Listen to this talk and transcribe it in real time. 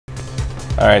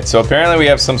Alright, so apparently we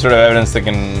have some sort of evidence that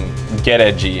can get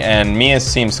edgy, and Mia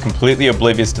seems completely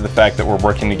oblivious to the fact that we're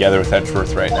working together with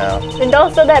Edgeworth right now. And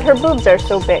also that her boobs are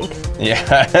so big.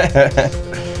 Yeah.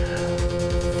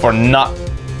 For not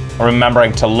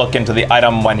remembering to look into the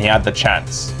item when he had the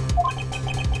chance.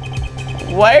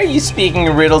 Why are you speaking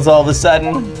in riddles all of a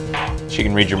sudden? She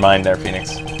can read your mind there,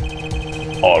 Phoenix.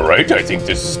 Alright, I think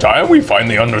this is time we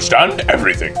finally understand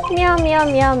everything. Meow, meow,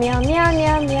 meow, meow, meow,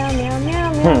 meow, meow, meow,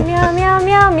 meow, meow, meow,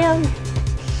 meow, meow.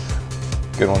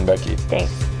 Good one, Becky.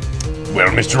 Thanks. Well,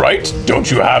 Mr. Wright,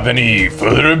 don't you have any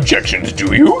further objections,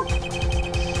 do you?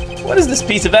 What is this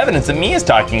piece of evidence that Mia's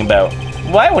talking about?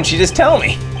 Why won't she just tell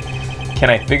me?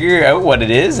 Can I figure out what it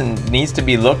is and needs to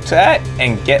be looked at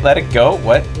and let it go?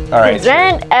 What? Alright.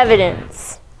 Present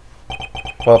evidence.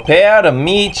 Prepare to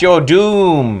meet your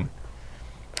doom.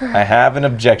 I have an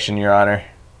objection, Your Honor.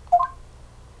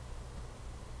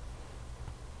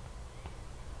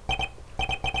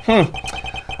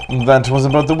 That was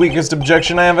about the weakest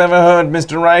objection I have ever heard,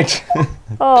 Mr. Wright.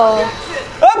 Oh.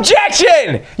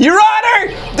 Objection! Your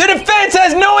Honor! The defense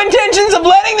has no intentions of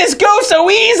letting this go so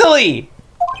easily!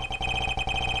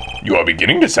 You are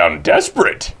beginning to sound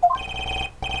desperate.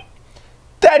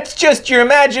 That's just your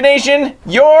imagination,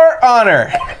 Your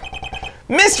Honor.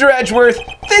 Mr. Edgeworth,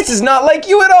 this is not like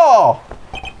you at all.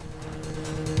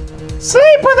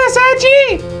 Sleep with us,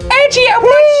 Edgy! Edgy, I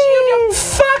want you to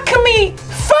fuck me!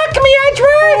 Fuck me,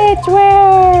 Edgeworth!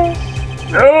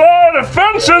 Your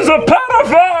defense is a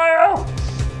pedophile!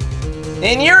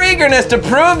 In your eagerness to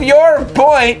prove your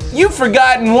point, you've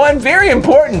forgotten one very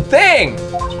important thing.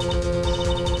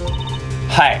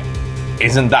 Hey,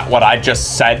 isn't that what I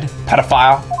just said,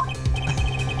 pedophile?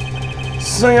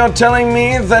 So you're telling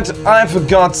me that I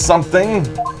forgot something?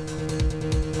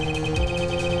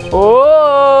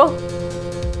 Oh.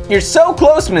 You're so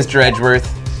close, Mr. Edgeworth.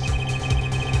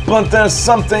 But there's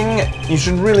something you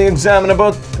should really examine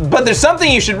about.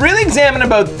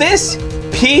 This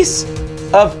piece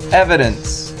of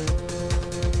evidence.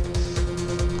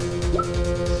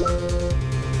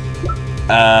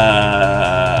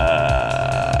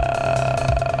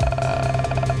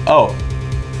 Oh.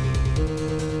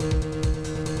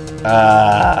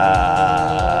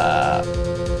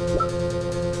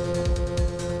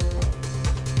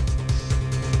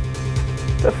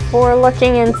 Before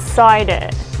looking inside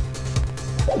it.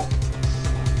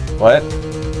 What?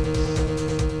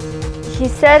 He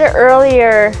said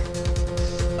earlier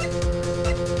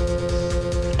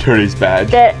Attorney's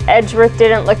badge. that Edgeworth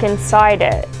didn't look inside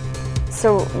it.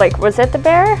 So, like, was it the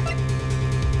bear?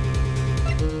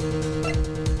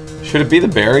 Should it be the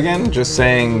bear again? Just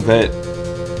saying that.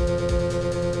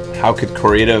 How could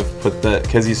Corita have put the?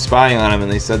 Because he's spying on him,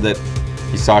 and they said that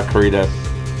he saw Corita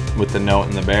with the note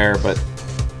and the bear, but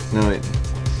no.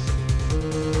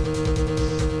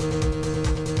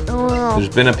 Oh.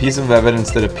 There's been a piece of evidence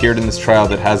that appeared in this trial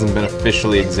that hasn't been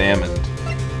officially examined.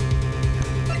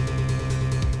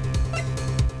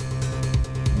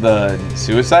 The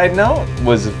suicide note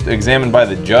was examined by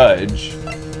the judge.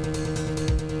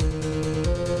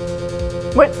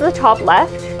 What's the top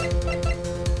left?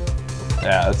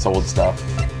 Yeah, that's old stuff.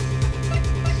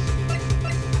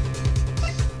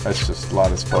 That's just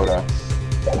Lotta's photo.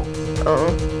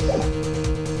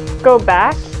 Oh. Go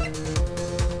back.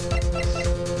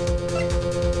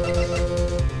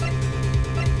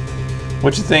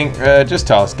 What you think? Just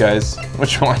tell us, guys.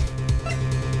 Which one?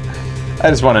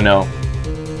 I just want to know.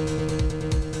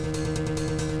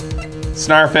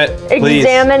 Snarf it, please.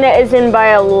 Examine it as in by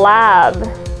a lab.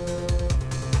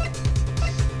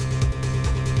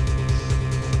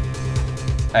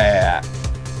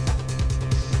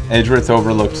 Edgeworth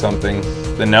overlooked something.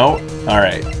 The note?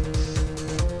 Alright.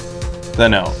 The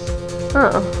note.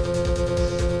 Oh.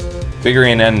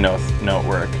 Figurine and note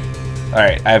work.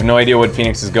 Alright, I have no idea what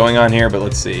Phoenix is going on here, but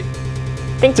let's see.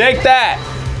 Take that!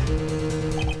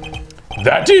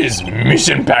 That is Miss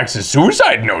Impax's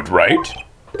suicide note, right?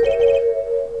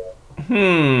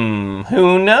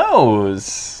 Who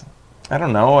knows? I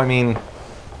don't know, I mean...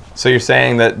 So you're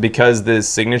saying that because this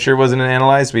signature wasn't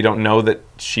analyzed, we don't know that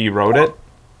she wrote it?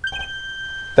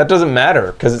 That doesn't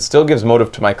matter, because it still gives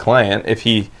motive to my client if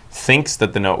he thinks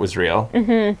that the note was real.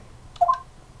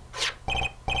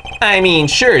 I mean,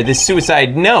 sure, this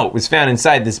suicide note was found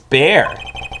inside this bear.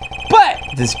 But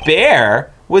this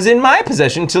bear was in my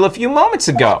possession till a few moments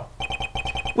ago.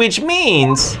 Which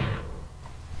means...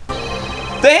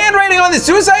 the handwriting on the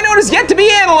suicide note is yet to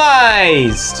be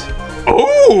analyzed!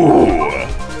 Oh!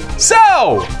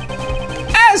 So,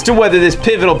 as to whether this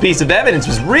pivotal piece of evidence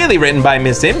was really written by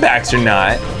Miss Impax or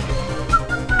not,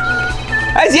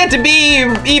 has yet to be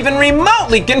even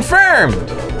remotely confirmed.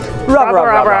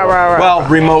 Well,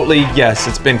 remotely, yes,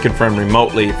 it's been confirmed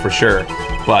remotely for sure.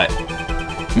 But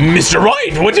Mr.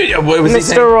 Wright, what was he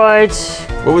saying? Mr. Wright.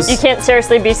 What was? You can't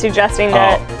seriously be suggesting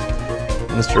that.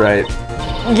 Mr. Wright.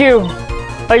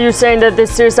 Are you saying that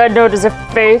this suicide note is a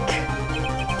fake?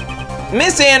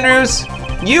 Miss Andrews,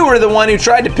 you were the one who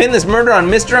tried to pin this murder on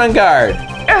Mr. Ungard.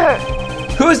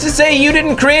 Who's to say you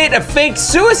didn't create a fake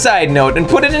suicide note and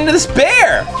put it into this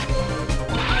bear?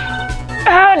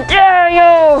 How dare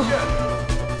you!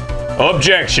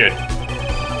 Objection.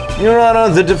 Your Honor,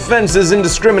 the defense is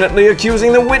indiscriminately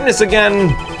accusing the witness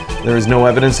again. There is no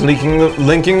evidence linking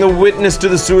the witness to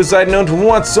the suicide note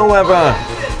whatsoever.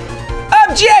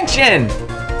 Objection!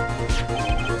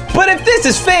 But if this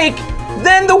is fake,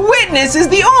 then the witness is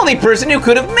the only person who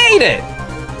could have made it.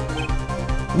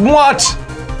 What?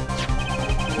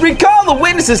 Recall the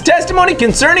witness's testimony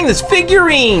concerning this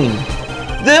figurine.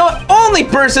 The only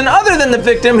person other than the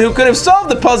victim who could have solved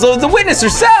the puzzle is the witness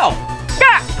herself.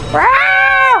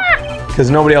 Because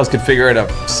nobody else could figure out a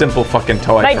simple fucking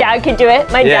toy. My dad could do it.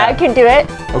 My dad could do it.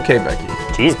 Okay, Becky.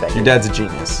 Jeez, Becky. Your dad's a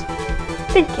genius.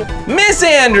 Thank you. Miss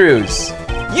Andrews,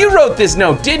 you wrote this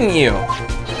note, didn't you?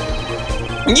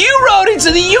 You wrote it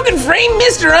so that you can frame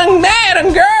Mr. Mad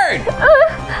Ungard.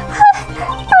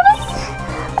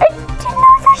 I didn't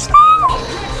know such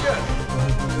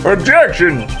thing.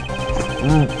 Objection.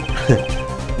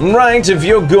 Right, if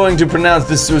you're going to pronounce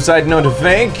this suicide note a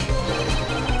fake,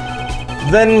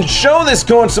 then show this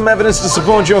court some evidence to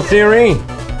support your theory.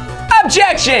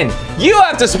 Objection! You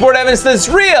have to support evidence that's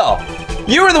real.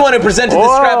 You were the one who presented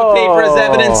this scrap of paper as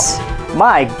evidence.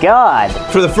 My God.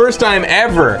 For the first time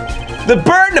ever, the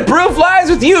burden of proof lies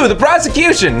with you, the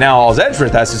prosecution. Now all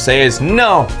Edgeworth has to say is,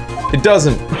 no, it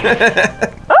doesn't.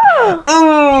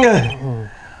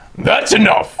 That's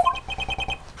enough.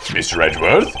 Mr.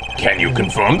 Edgeworth, can you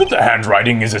confirm that the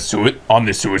handwriting is on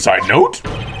the suicide note?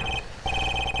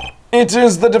 It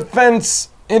is the defense.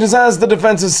 It is as the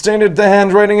defense has stated, the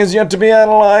handwriting is yet to be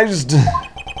analyzed.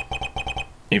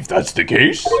 If that's the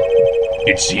case,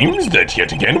 it seems that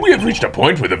yet again we have reached a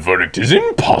point where the verdict is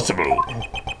impossible.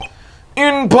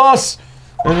 It's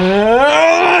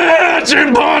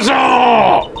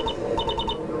impossible!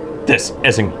 This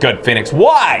isn't good, Phoenix.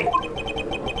 Why?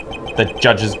 The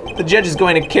judge is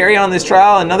going to carry on this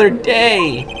trial another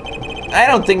day. I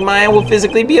don't think Maya will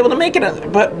physically be able to make it,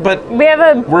 but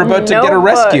we're about to get her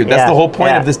rescued. That's the whole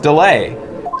point of this delay.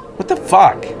 What the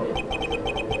fuck?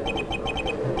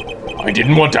 I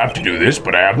didn't want to have to do this,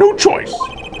 but I have no choice.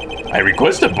 I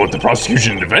request that both the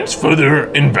prosecution and defense further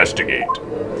investigate.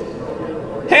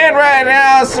 Handwriting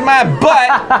house in my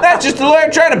butt. That's just the lawyer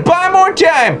trying to buy more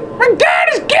time. Ungard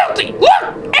is guilty. Look,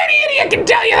 any idiot can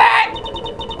tell you that.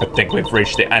 I think we've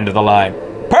reached the end of the line.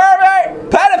 Pervert!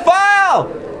 Pedophile!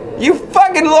 You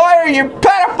fucking lawyer, you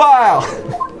pedophile!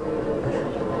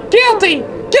 Guilty!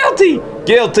 Guilty!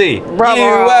 Guilty!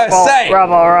 USA!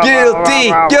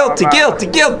 Guilty! Guilty! Guilty!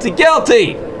 Guilty!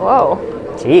 Guilty! Whoa.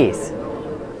 Jeez.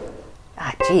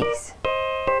 Ah, jeez.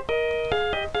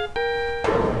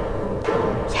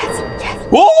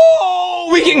 Whoa!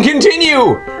 We can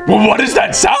continue! Well, what is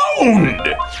that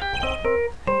sound?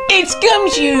 It's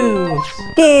Gumshoe!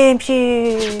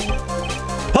 Gumshoe.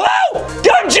 Hello!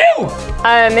 Gumshoe!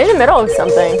 I'm in the middle of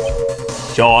something.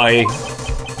 Joy.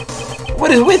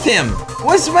 What is with him?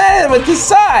 What's the matter with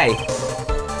his eye?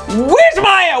 Where's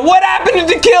Maya? What happened to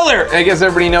the killer? I guess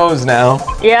everybody knows now.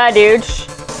 Yeah, dude.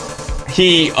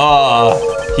 He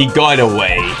got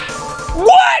away.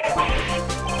 What?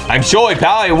 I'm sorry,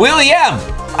 pal. I really am.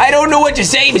 I don't know what to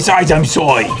say besides I'm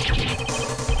sorry.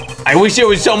 I wish there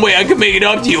was some way I could make it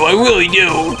up to you. I really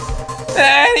do.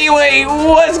 Anyway,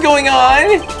 what's going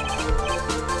on?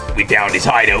 We found his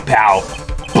hideout, pal.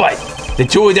 But the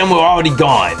two of them were already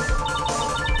gone.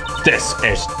 This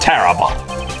is terrible.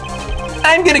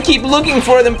 I'm gonna keep looking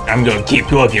for them. I'm gonna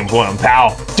keep looking for them,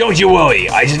 pal. Don't you worry.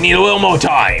 I just need a little more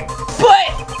time. But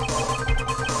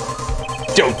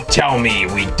don't tell me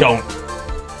we don't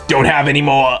have any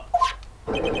more.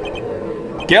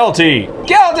 Guilty!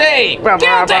 Guilty!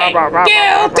 Guilty!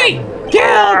 Guilty!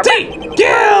 Guilty! Guilty!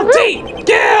 Guilty!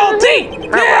 Guilty!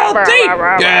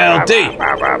 Guilty!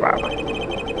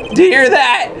 Do you hear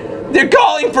that? They're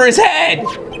calling for his head!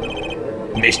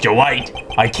 Mr. White,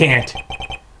 I can't.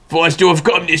 For us to have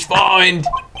come this far and...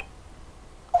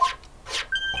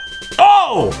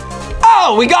 Oh!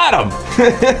 Oh, we got him!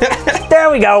 There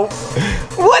we go.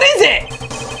 What is it?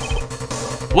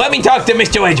 Let me talk to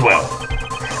Mr. Edgeworth.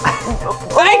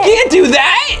 I can't do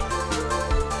that!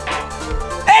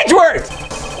 Edgeworth!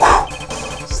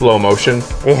 Slow motion.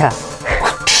 Yeah.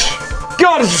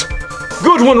 God,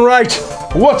 good one, Wright.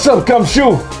 What's up,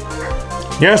 Gumshoe?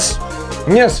 Yes?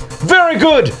 Yes, very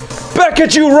good. Back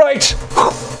at you, Wright.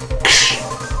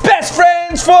 Best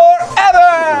friends forever.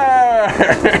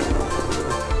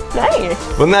 Nice.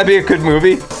 Wouldn't that be a good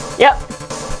movie? Yep.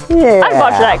 Yeah. I'd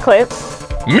watch that clip.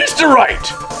 Mr.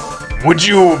 Wright, would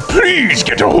you please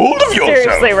get a hold of yourself?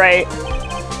 Seriously, right.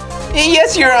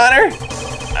 Yes, Your Honor.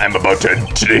 I'm about to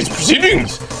end today's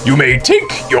proceedings. You may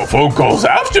take your phone calls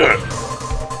after.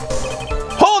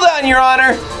 Hold on, Your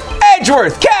Honor.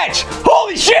 Edgeworth, catch!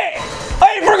 Holy shit!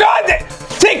 I forgot that!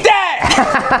 Take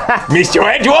that! Mr.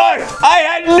 Edgeworth! I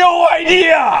had no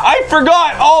idea! I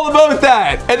forgot all about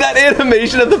that! And that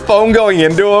animation of the phone going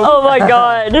into him. Oh my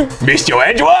god. Mr.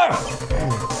 Edgeworth!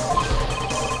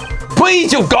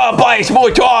 Please, you gotta buy us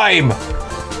more time!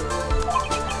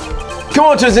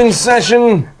 Court is in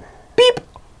session. Beep.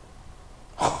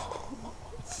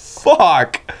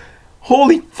 Fuck.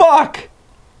 Holy fuck.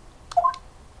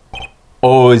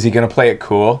 Oh, is he gonna play it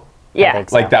cool? Yeah. think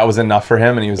so. Like that was enough for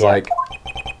him and he was like,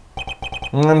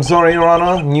 I'm sorry, Your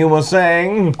Honor, you were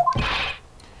saying?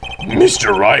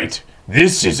 Mr. Wright,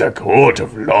 this is a court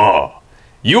of law.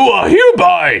 You are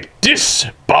hereby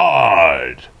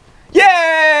disbarred.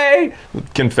 Yay!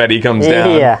 Confetti comes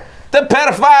down. Yeah. The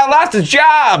pedophile lost his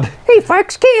job! He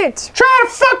fucks kids. Try to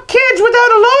fuck kids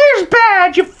without a lawyer's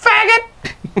badge, you faggot!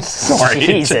 Sorry. it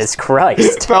Jesus just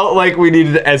Christ. felt like we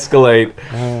needed to escalate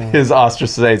his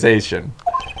ostracization.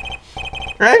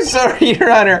 I'm sorry,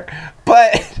 Your Honor,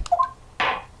 but...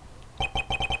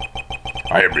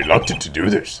 I am reluctant to do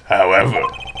this. However,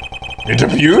 it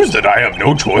appears that I have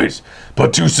no choice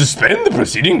but to suspend the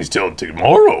proceedings till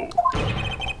tomorrow.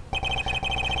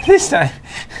 This time,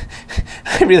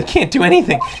 I really can't do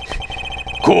anything.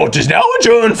 Court is now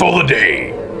adjourned for the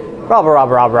day.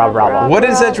 Robber. What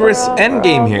is Edgeworth's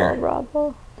endgame here?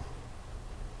 Bravo.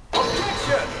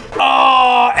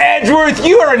 Oh, Edgeworth,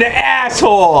 you are an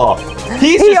asshole!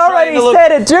 He's He just trying already to look...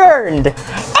 said adjourned.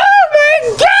 Oh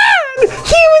my god!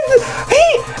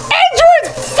 Edgeworth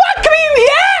fucked me in the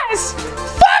ass!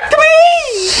 Fuck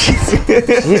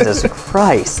me! Jesus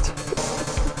Christ.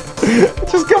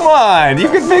 Just come on, you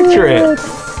can picture it.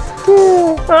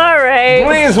 Alright.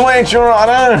 Please wait, Your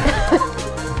Honor.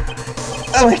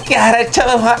 Oh my god, I tell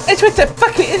him what, Edgeworth to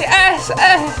fuck me in the ass.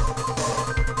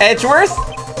 Edgeworth?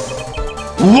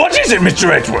 What is it, Mr.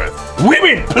 Edgeworth?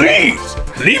 Women, please!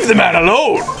 Leave the man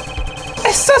alone!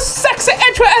 It's so sexy,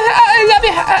 Edgeworth. I love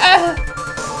you.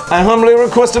 I humbly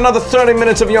request another 30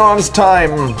 minutes of your honest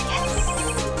time.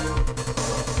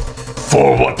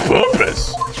 For what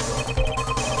purpose?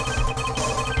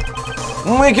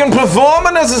 We can perform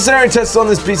a necessary test on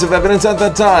this piece of evidence at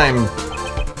that time.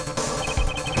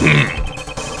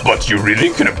 But you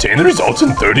really can obtain the results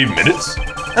in 30 minutes?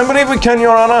 I believe we can,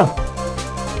 Your Honor.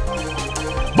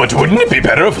 But wouldn't it be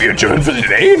better if we adjourn for the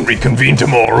day and reconvene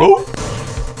tomorrow?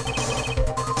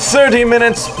 30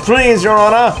 minutes, please, Your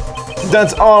Honor.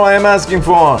 That's all I am asking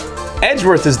for.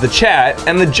 Edgeworth is the chat,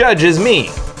 and the judge is me.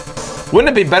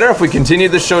 Wouldn't it be better if we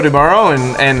continued the show tomorrow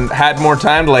and had more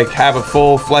time to like have a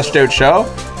full fleshed out show?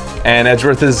 And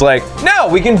Edgeworth is like, no,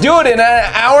 we can do it in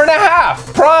an hour and a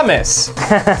half, promise.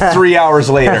 3 hours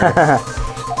later.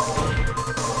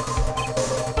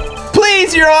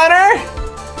 Please, Your Honor.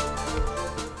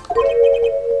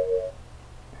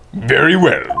 Very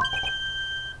well.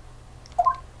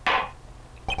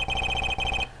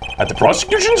 At the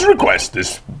prosecution's request,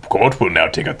 this court will now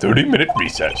take a 30-minute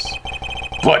recess.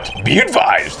 But be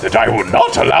advised that I will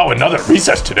not allow another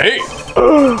recess today.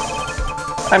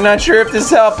 I'm not sure if this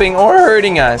is helping or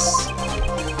hurting us.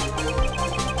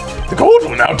 The court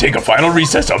will now take a final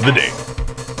recess of the day.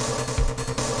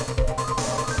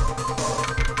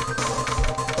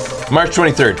 March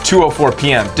 23rd, 2:04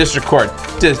 p.m. District Court,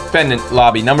 Defendant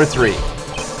Lobby number 3.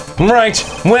 Right,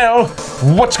 well,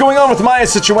 what's going on with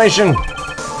Maya's situation?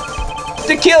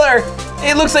 The killer!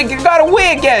 It looks like it got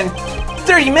away again!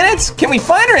 30 minutes? Can we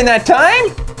find her in that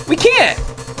time? We can't!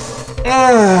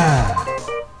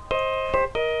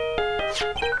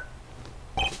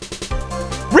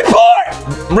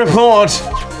 Report!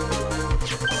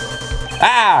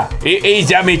 Is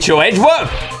that Mitchell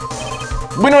Edgeworth?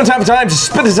 We don't have time to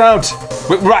spit this out.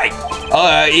 Right.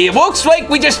 It looks like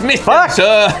we just missed him,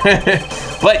 sir.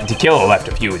 But the killer left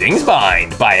a few things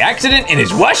behind by accident in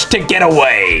his rush to get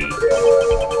away.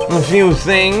 A few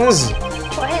things?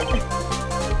 What?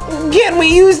 Can we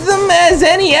use them as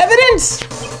any evidence?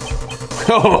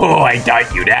 Oh, I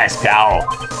thought you'd ask, pal.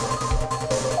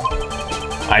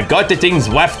 I've got the things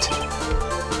left.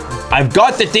 I've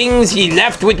got the things he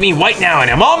left with me right now, and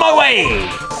I'm on my way.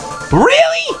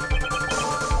 Really?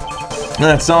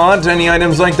 That's odd. Any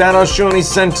items like that are surely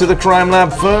sent to the crime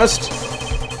lab first.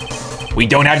 We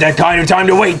don't have that kind of time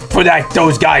to wait for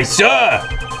those guys, sir.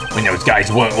 When those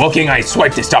guys weren't looking, I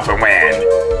swiped the stuff and ran.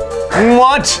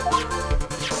 What?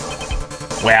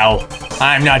 Well,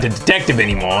 I'm not a detective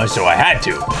anymore, so I had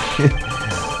to.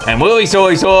 I'm really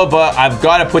sorry, sir, but I've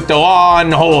got to put the law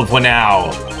on hold for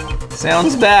now.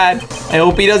 Sounds bad. I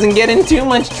hope he doesn't get in too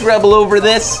much trouble over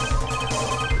this.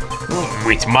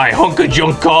 With my hunk of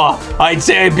junk car, I'd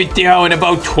say I'd be there in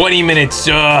about 20 minutes,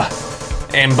 sir.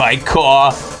 And by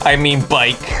car, I mean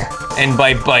bike. And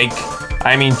by bike,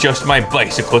 I mean just my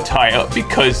bicycle tire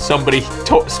because somebody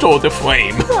stole the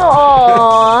frame.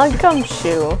 Aww,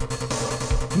 Gumshoe.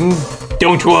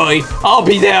 Don't worry, I'll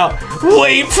be there.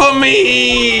 Wait for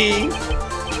me!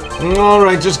 All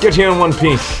right, just get here in one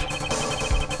piece.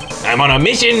 I'm on a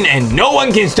mission and no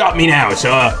one can stop me now,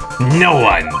 sir. No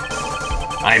one.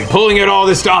 I'm pulling at all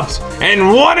the stops and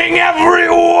running every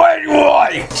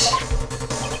right.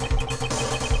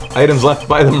 Items left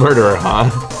by the murderer, huh?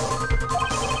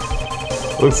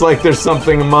 Looks like there's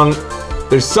something among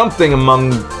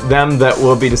them that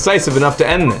will be decisive enough to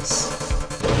end this.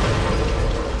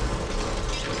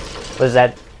 Was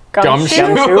that Gumshoe?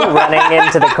 Gumshoe running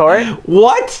into the court?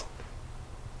 What?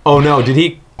 Oh no, did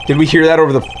we hear that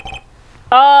over the...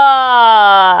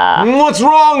 What's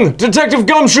wrong? Detective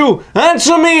Gumshoe,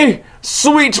 answer me!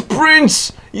 Sweet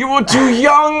prince, you were too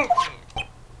young.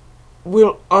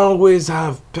 We'll always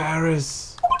have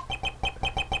Paris.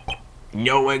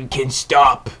 No one can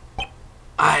stop.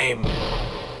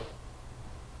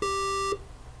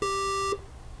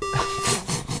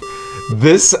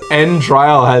 This end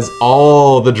trial has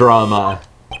all the drama.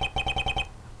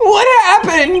 What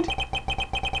happened?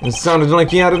 It sounded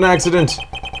like he had an accident.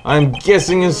 I'm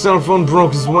guessing his cell phone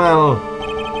broke as well.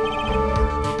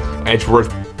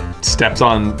 Edgeworth steps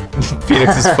on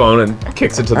Phoenix's phone and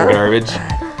kicks it to the garbage.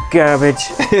 Garbage.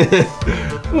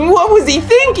 What was he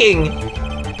thinking?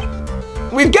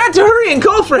 We've got to hurry and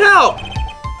call for help.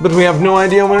 But we have no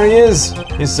idea where he is.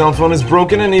 His cell phone is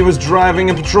broken and he was driving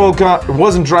a patrol car.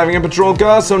 Wasn't driving a patrol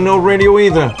car, so no radio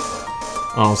either.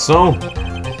 Also,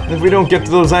 if we don't get to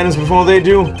those items before they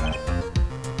do,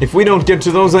 the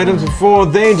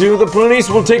police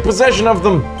will take possession of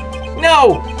them.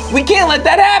 No, we can't let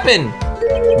that happen.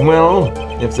 Well,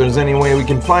 if there's any way we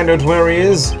can find out where he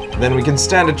is, then we can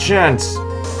stand a chance.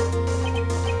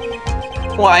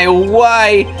 Why, oh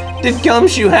why did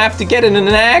Gumshoe have to get in an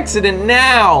accident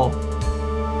now?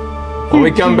 When we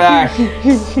come back,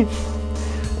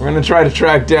 we're gonna try to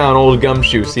track down old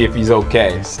Gumshoe, see if he's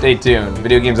okay. Stay tuned.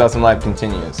 Video Games Awesome Live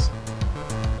continues.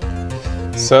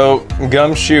 So,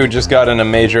 Gumshoe just got in a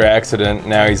major accident.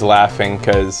 Now he's laughing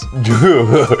because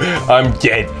I'm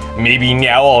dead. Maybe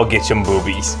now I'll get some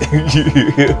boobies.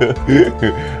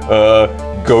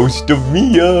 Ghost of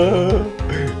Mia.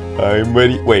 I'm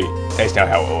ready. Wait, that's not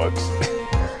how it works.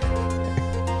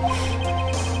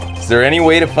 Is there any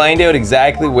way to find out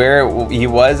exactly where he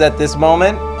was at this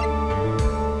moment?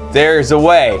 There's a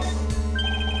way.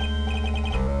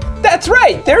 That's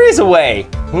right, there is a way.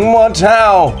 What,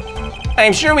 how?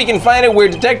 I'm sure we can find out where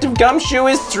Detective Gumshoe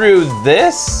is through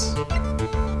this.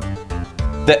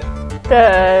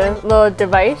 The little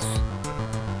device?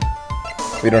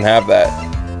 We don't have that.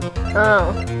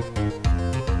 Oh.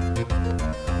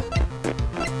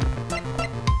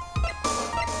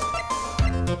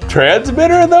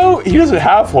 Transmitter though? He doesn't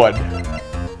have one.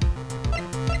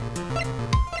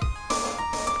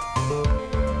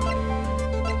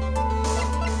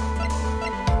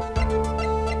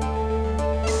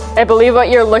 I believe what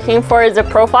you're looking for is a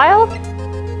profile?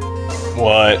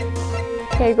 What?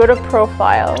 Okay, go to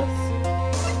profiles.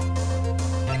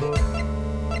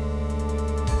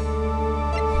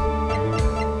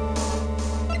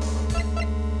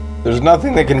 There's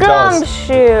nothing that can tell us.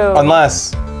 Gumshoe!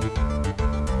 Unless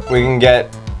we can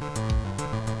get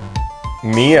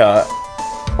Mia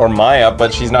or Maya,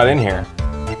 but she's not in here.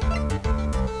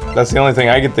 That's the only thing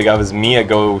I can think of is Mia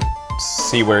go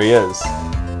see where he is.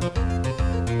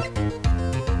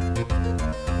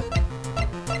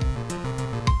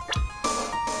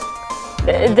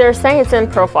 They're saying it's in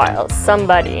profiles.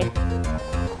 Somebody.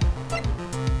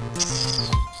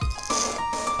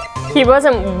 He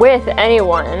wasn't with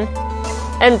anyone.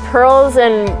 And Pearls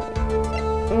and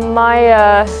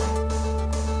Maya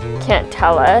can't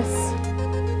tell us.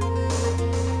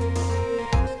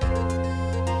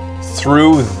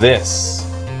 Through this.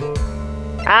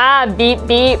 Ah, beep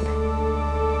beep.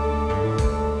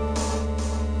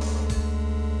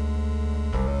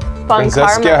 Von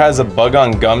Francesca Karma. has a bug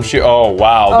on Gumshoe. Oh,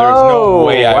 wow. There's no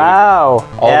way I would. Wow.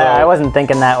 Yeah, Although- I wasn't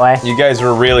thinking that way. You guys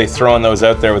were really throwing those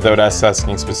out there without us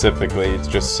asking specifically. It's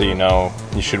just so you know,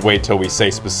 you should wait till we say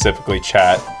specifically,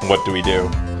 chat, what do we do?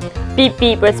 Beep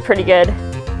beep was pretty good.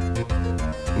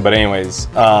 But anyways,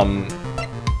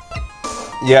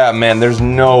 yeah, man, there's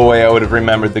no way I would have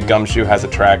remembered that Gumshoe has a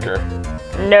tracker.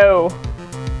 No.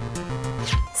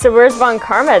 So where's Von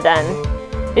Karma then?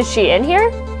 Is she in here?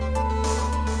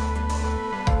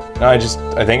 No, I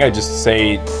think I just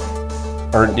say,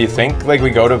 or do you think like we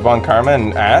go to Von Karma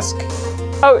and ask?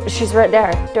 Oh, she's right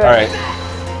there. Do it. All right.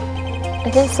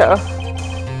 I think so.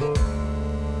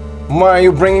 Why are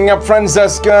you bringing up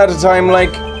Francesca at a time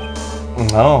like?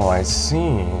 Oh, I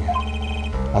see.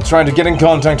 I'll try to get in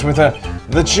contact with her.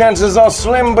 The chances are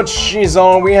slim, but she's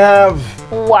all we have.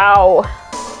 Wow.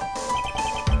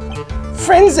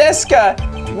 Francesca,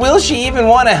 will she even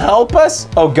want to help us?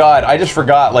 Oh God, I just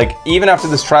forgot. Like, even after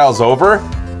this trial's over,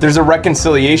 there's a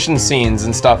reconciliation scenes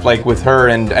and stuff like with her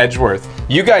and Edgeworth.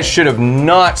 You guys should have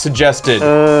not suggested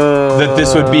that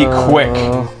this would be quick.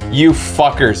 You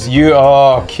fuckers.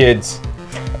 Oh, kids.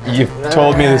 You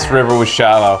told me this river was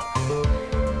shallow.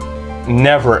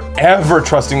 Never, ever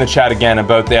trusting the chat again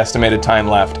about the estimated time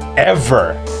left.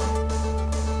 Ever.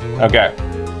 Okay.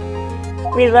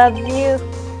 We love you.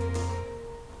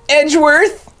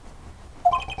 Edgeworth?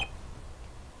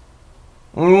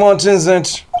 What is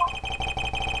it?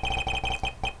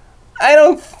 I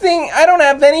don't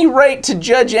have any right to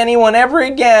judge anyone ever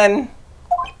again.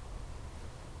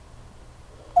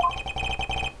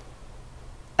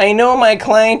 I know my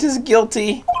client is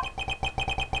guilty,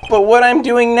 but what I'm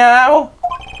doing now,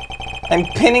 I'm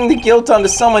pinning the guilt onto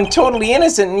someone totally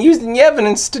innocent and using the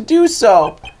evidence to do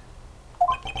so.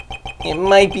 It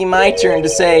might be my turn to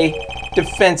say,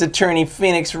 defense attorney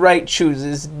Phoenix Wright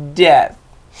chooses death.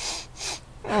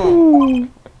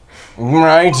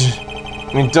 Right?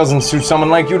 It doesn't suit someone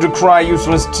like you to cry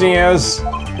useless tears.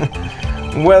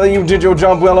 Whether you did your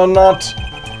job well or not,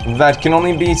 that can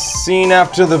only be seen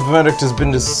after the verdict has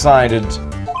been decided.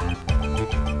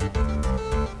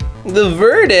 The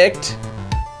verdict?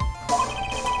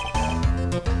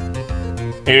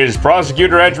 Is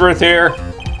Prosecutor Edgeworth here?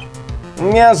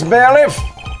 Yes, bailiff.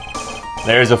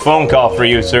 There's a phone call for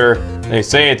you, sir. They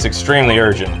say it's extremely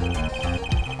urgent.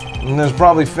 There's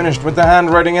probably finished with the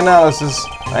handwriting analysis.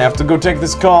 I have to go take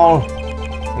this call.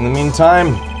 In the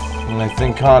meantime, I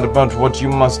think hard about what you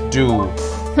must do.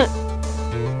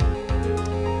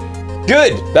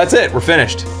 Good. That's it. We're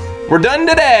finished. We're done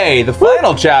today. The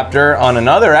final chapter on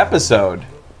another episode.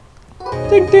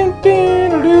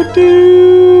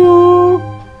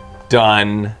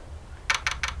 Done.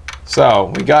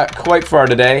 So, we got quite far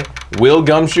today. Will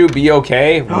Gumshoe be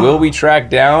okay? Will we track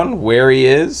down where he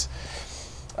is?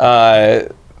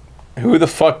 Who the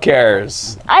fuck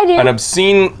cares? I do.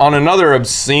 On another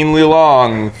obscenely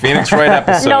long Phoenix Wright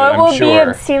episode, No, it I'm will sure. be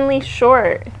obscenely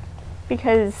short.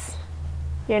 Because,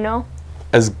 you know?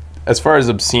 As far as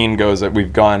obscene goes,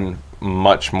 we've gone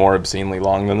much more obscenely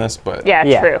long than this, but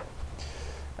Yeah, true.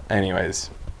 anyways.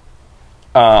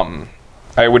 I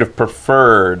would have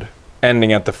preferred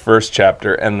ending at the first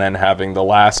chapter and then having the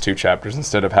last two chapters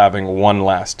instead of having one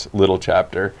last little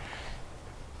chapter.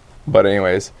 But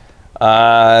anyways,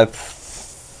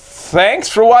 thanks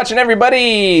for watching,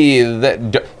 everybody.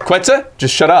 Quetzal,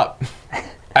 just shut up.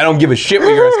 I don't give a shit what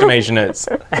your estimation is.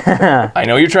 I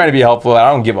know you're trying to be helpful. I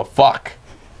don't give a fuck.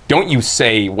 Don't you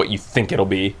say what you think it'll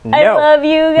be. No. I love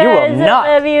you guys. You will not.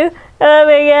 I love you. Oh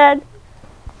my god.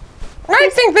 I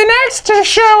think the next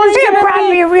show is It'll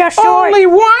probably be real short. only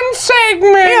one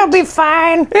segment. It'll be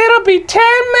fine. It'll be 10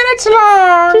 minutes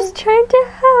long. Just trying to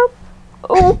help.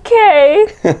 Okay.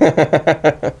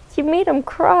 You made him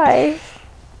cry.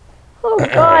 Oh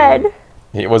god.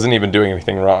 He wasn't even doing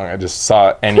anything wrong. I just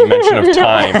saw any mention of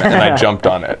time and I jumped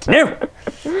on it. No.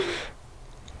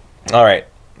 All right.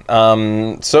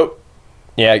 So,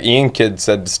 yeah, Ian Kidd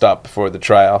said to stop before the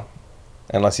trial,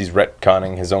 unless he's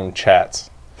retconning his own chats.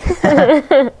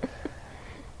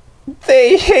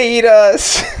 They hate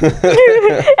us. And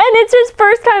it's his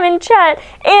first time in chat,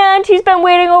 and he's been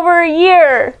waiting over a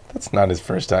year. That's not his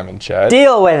first time in chat.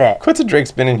 Deal with it. Quetzal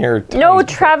Drake's been in here. No, tons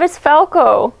before. Travis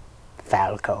Falco.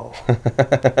 Falco.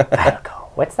 Falco.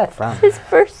 What's that from? His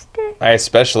first day. I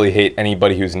especially hate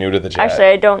anybody who's new to the chat. Actually,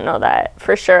 I don't know that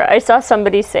for sure. I saw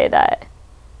somebody say that.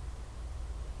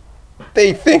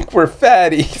 They think we're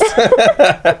fatties.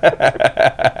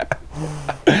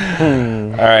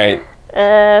 All right.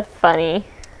 Funny.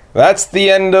 That's the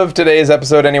end of today's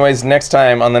episode anyways. Next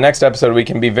time, on the next episode, we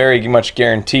can be very much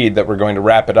guaranteed that we're going to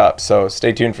wrap it up. So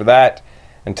stay tuned for that.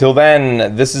 Until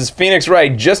then, this is Phoenix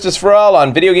Wright, Justice for All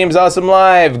on Video Games Awesome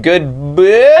Live. Good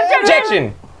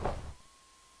objection.